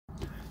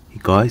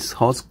Guys,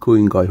 how's it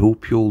going? I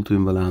hope you're all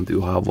doing well and you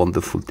have a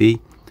wonderful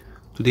day.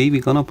 Today we're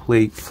gonna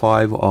play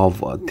 5 of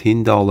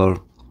 $10,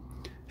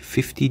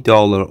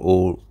 $50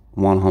 or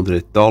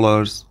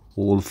 $100,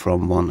 all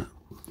from one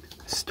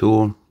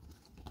store.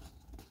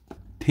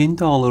 $10,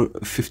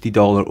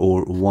 $50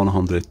 or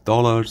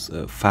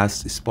 $100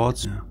 fast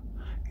spots.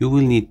 You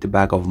will need the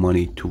bag of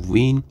money to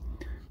win.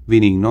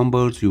 Winning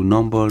numbers, your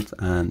numbers,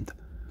 and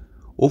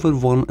over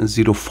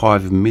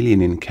 105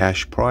 million in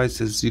cash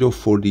prizes.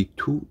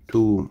 042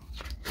 to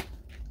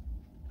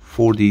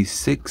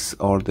 46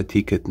 are the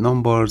ticket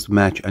numbers.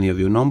 Match any of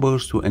your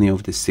numbers to any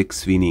of the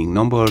 6 winning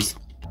numbers.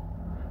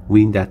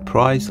 Win that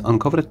prize.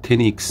 Uncover a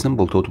 10x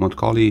symbol to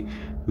automatically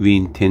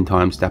win 10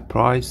 times that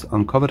prize.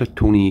 Uncover a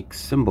 20x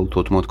symbol to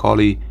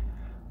automatically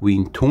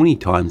win 20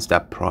 times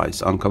that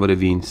prize. Uncover a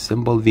win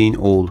symbol, win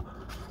all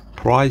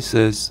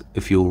prizes.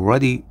 If you're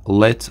ready,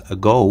 let's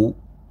go.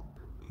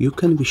 You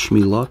can wish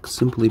me luck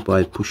simply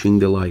by pushing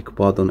the like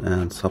button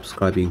and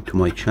subscribing to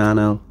my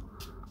channel.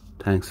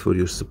 Thanks for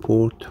your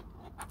support.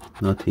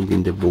 Nothing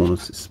in the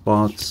bonus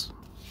spots.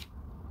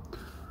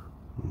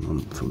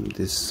 From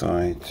this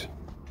side.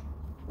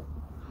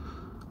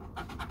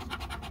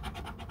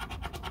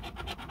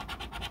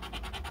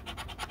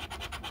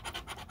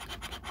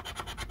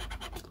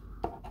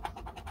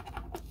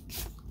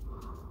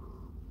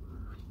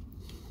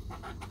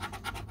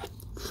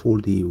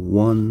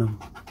 $41,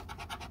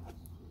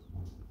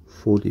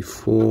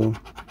 $44,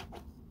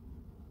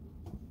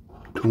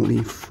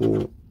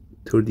 $24,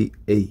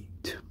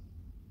 $38,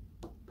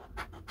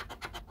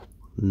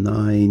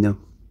 $9,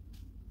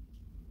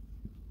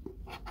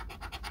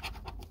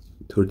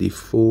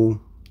 $34,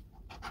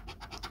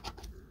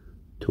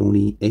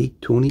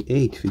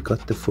 $28. We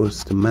got the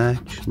first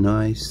match.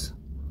 Nice.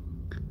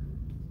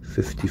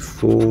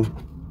 $54,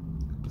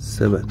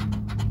 $7,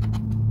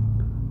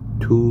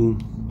 $2,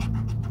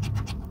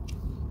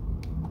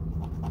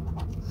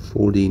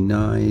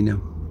 $49,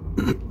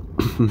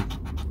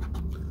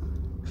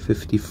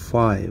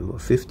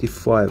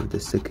 $55, the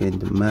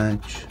second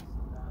match.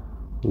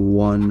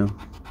 $1,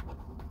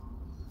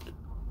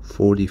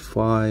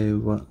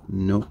 $45,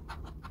 no.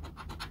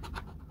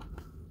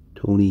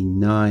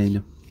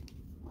 $29,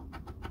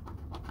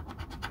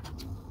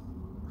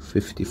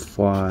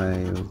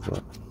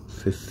 $55,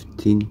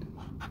 $15,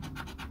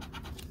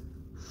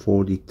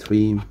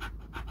 $43,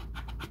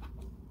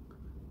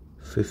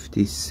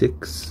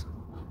 $56,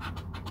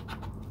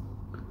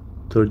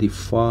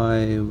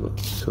 $35,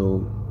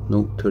 so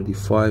no,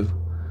 $35.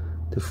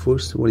 The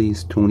first one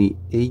is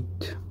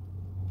 28,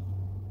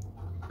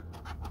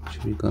 which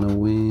we're gonna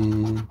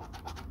win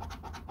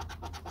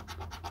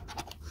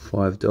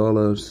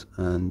 $5,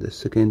 and the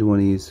second one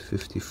is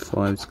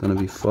 55. It's gonna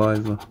be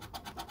 5.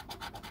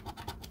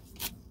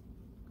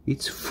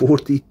 It's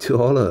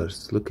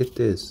 $40. Look at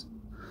this,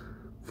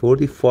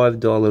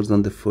 $45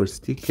 on the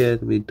first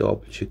ticket. We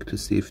double check to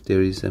see if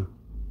there is a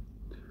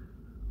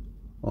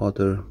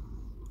other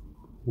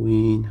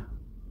win.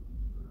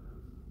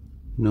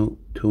 No.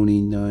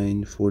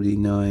 29,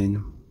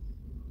 49.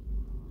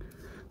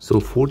 So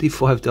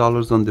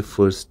 $45 on the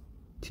first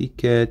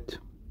ticket.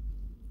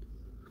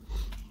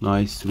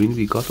 Nice win.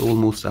 We got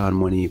almost our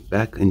money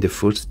back in the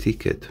first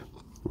ticket.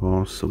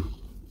 Awesome.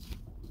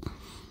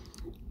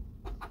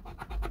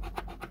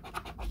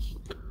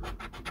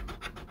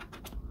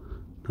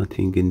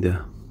 Nothing in the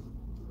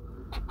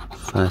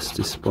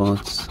fast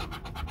spots.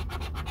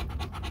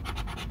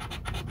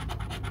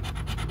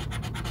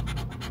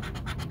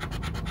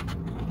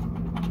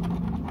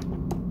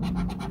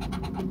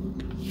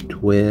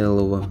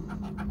 $12,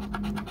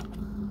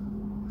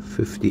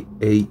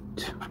 $58,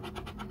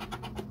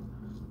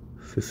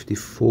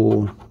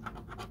 $54,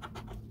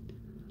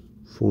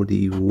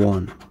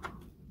 $41,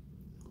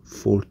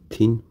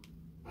 $14,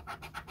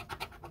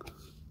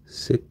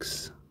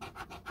 $6,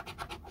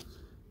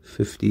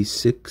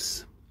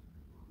 $56,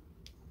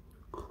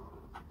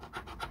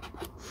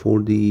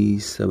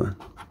 $47,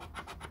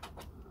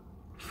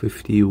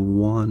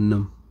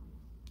 $51,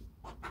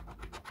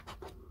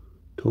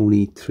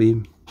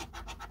 $23,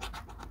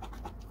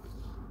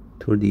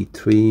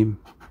 $33,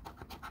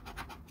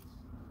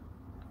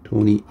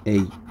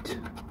 $28,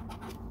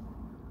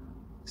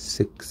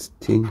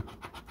 $16,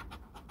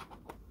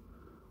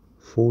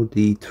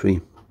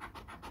 $43,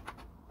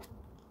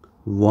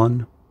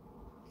 $1,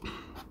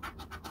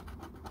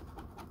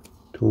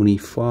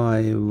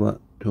 $25,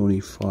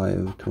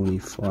 $25,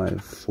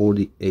 $25,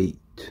 $48,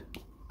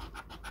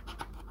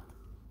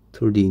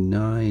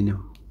 $39,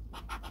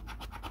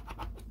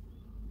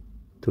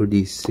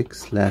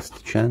 $36,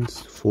 last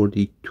chance,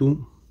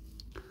 $42.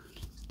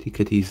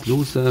 Ticket is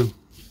loser.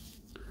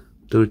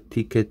 Third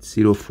ticket,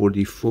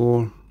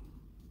 044.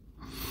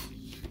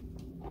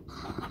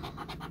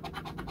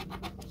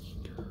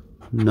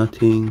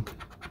 Nothing.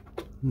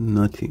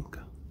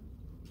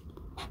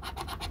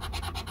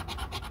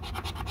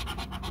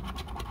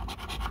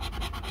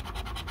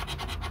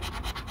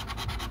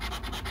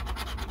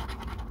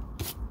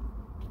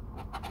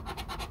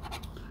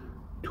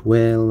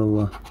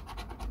 $12,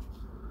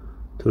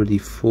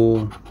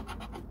 $34,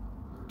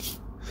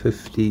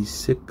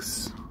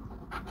 56,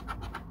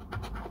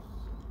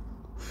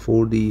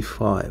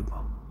 45,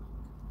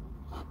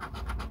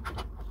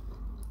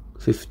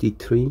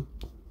 53,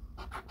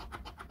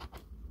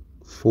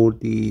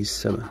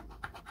 47,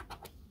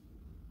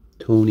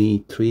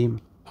 23,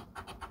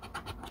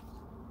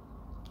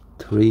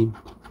 3,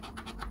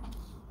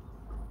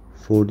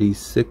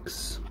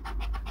 46,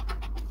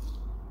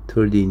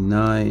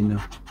 39,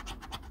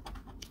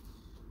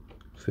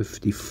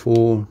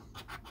 54,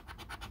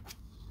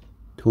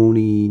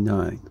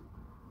 29,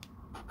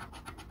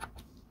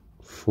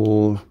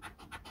 4,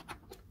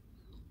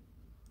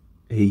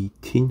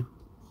 18,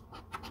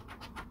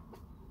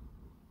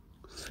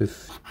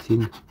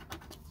 15,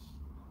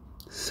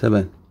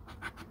 7,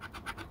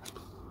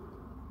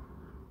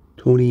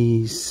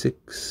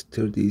 26,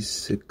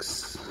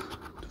 36,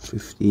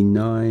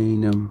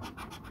 59,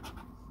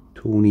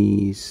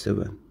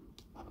 27,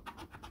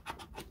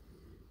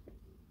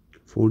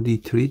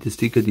 43. This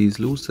ticket is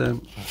loser.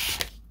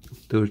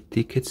 Third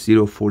ticket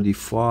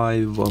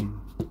 045.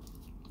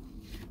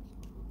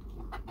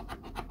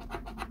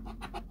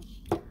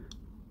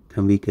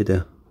 Can we get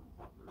a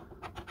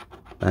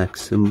back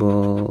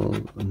symbol?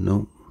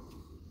 No.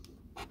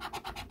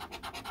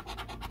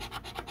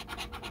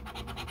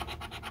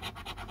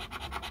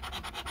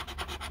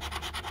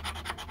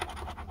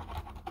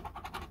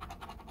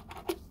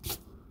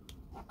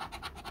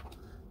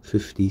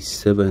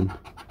 $57,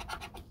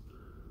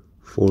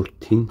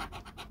 14,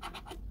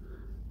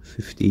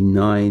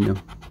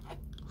 59,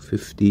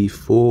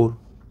 54,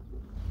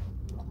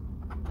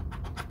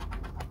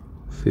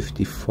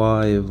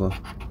 55,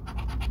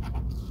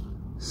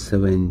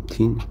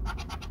 17,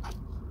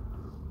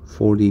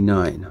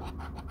 49,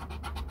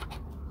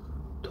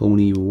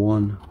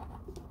 21,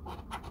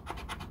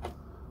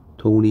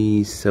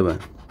 27,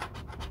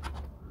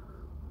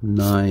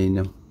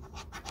 9,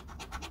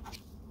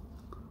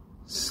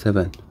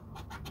 7,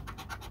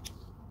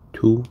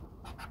 2,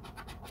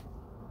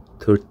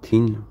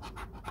 13,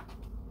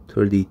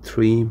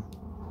 33,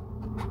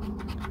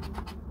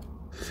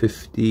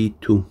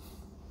 52,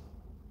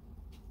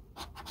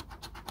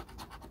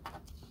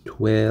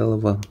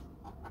 12,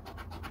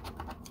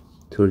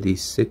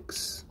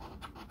 36,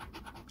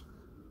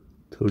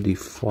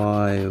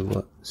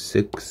 35,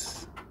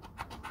 6,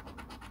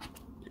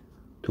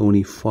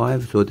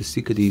 25. So the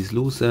ticket is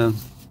loser.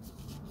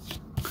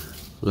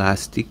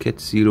 Last ticket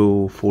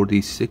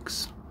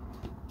 046.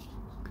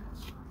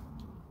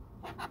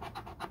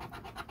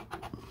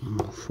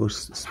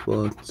 First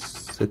spot,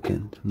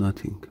 second,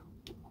 nothing.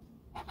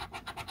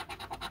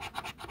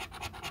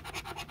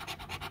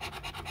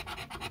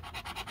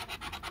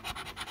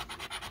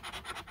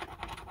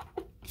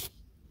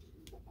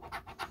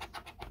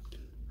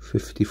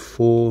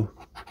 $54,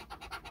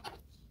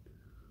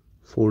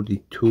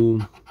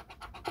 42,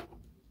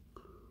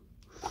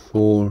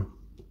 4,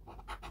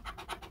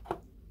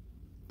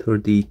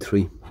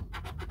 33,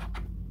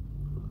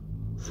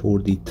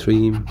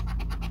 43,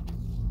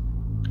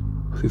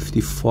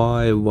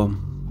 55,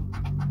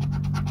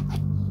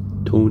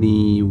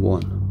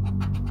 21,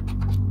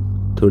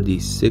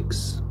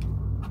 36,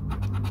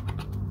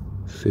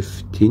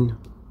 15,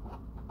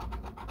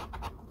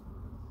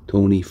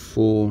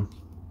 24,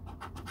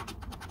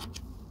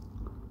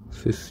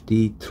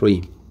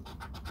 53,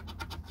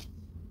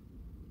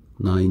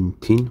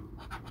 19,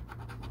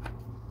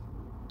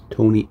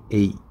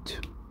 28,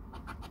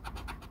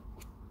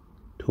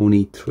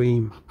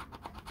 23,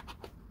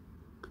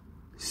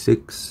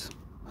 6,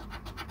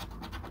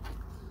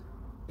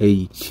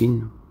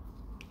 18,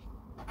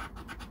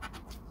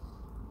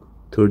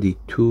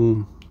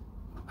 32,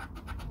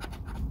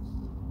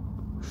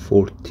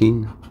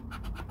 14,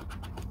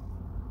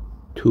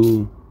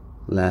 2,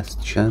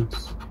 last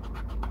chance,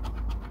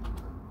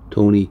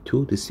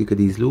 22. The ticket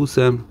is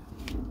loser.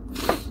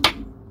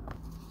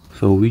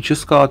 So we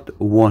just got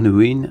one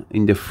win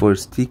in the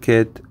first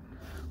ticket,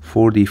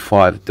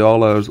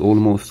 $45,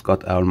 almost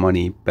got our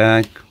money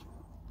back.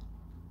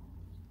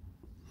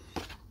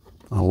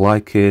 I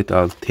like it,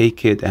 I'll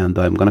take it, and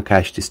I'm gonna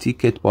cash this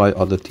ticket, buy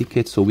other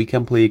tickets so we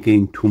can play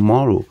again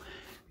tomorrow.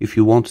 If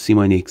you want to see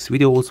my next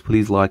videos,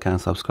 please like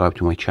and subscribe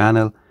to my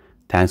channel.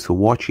 Thanks for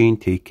watching,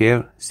 take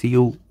care, see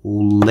you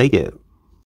later.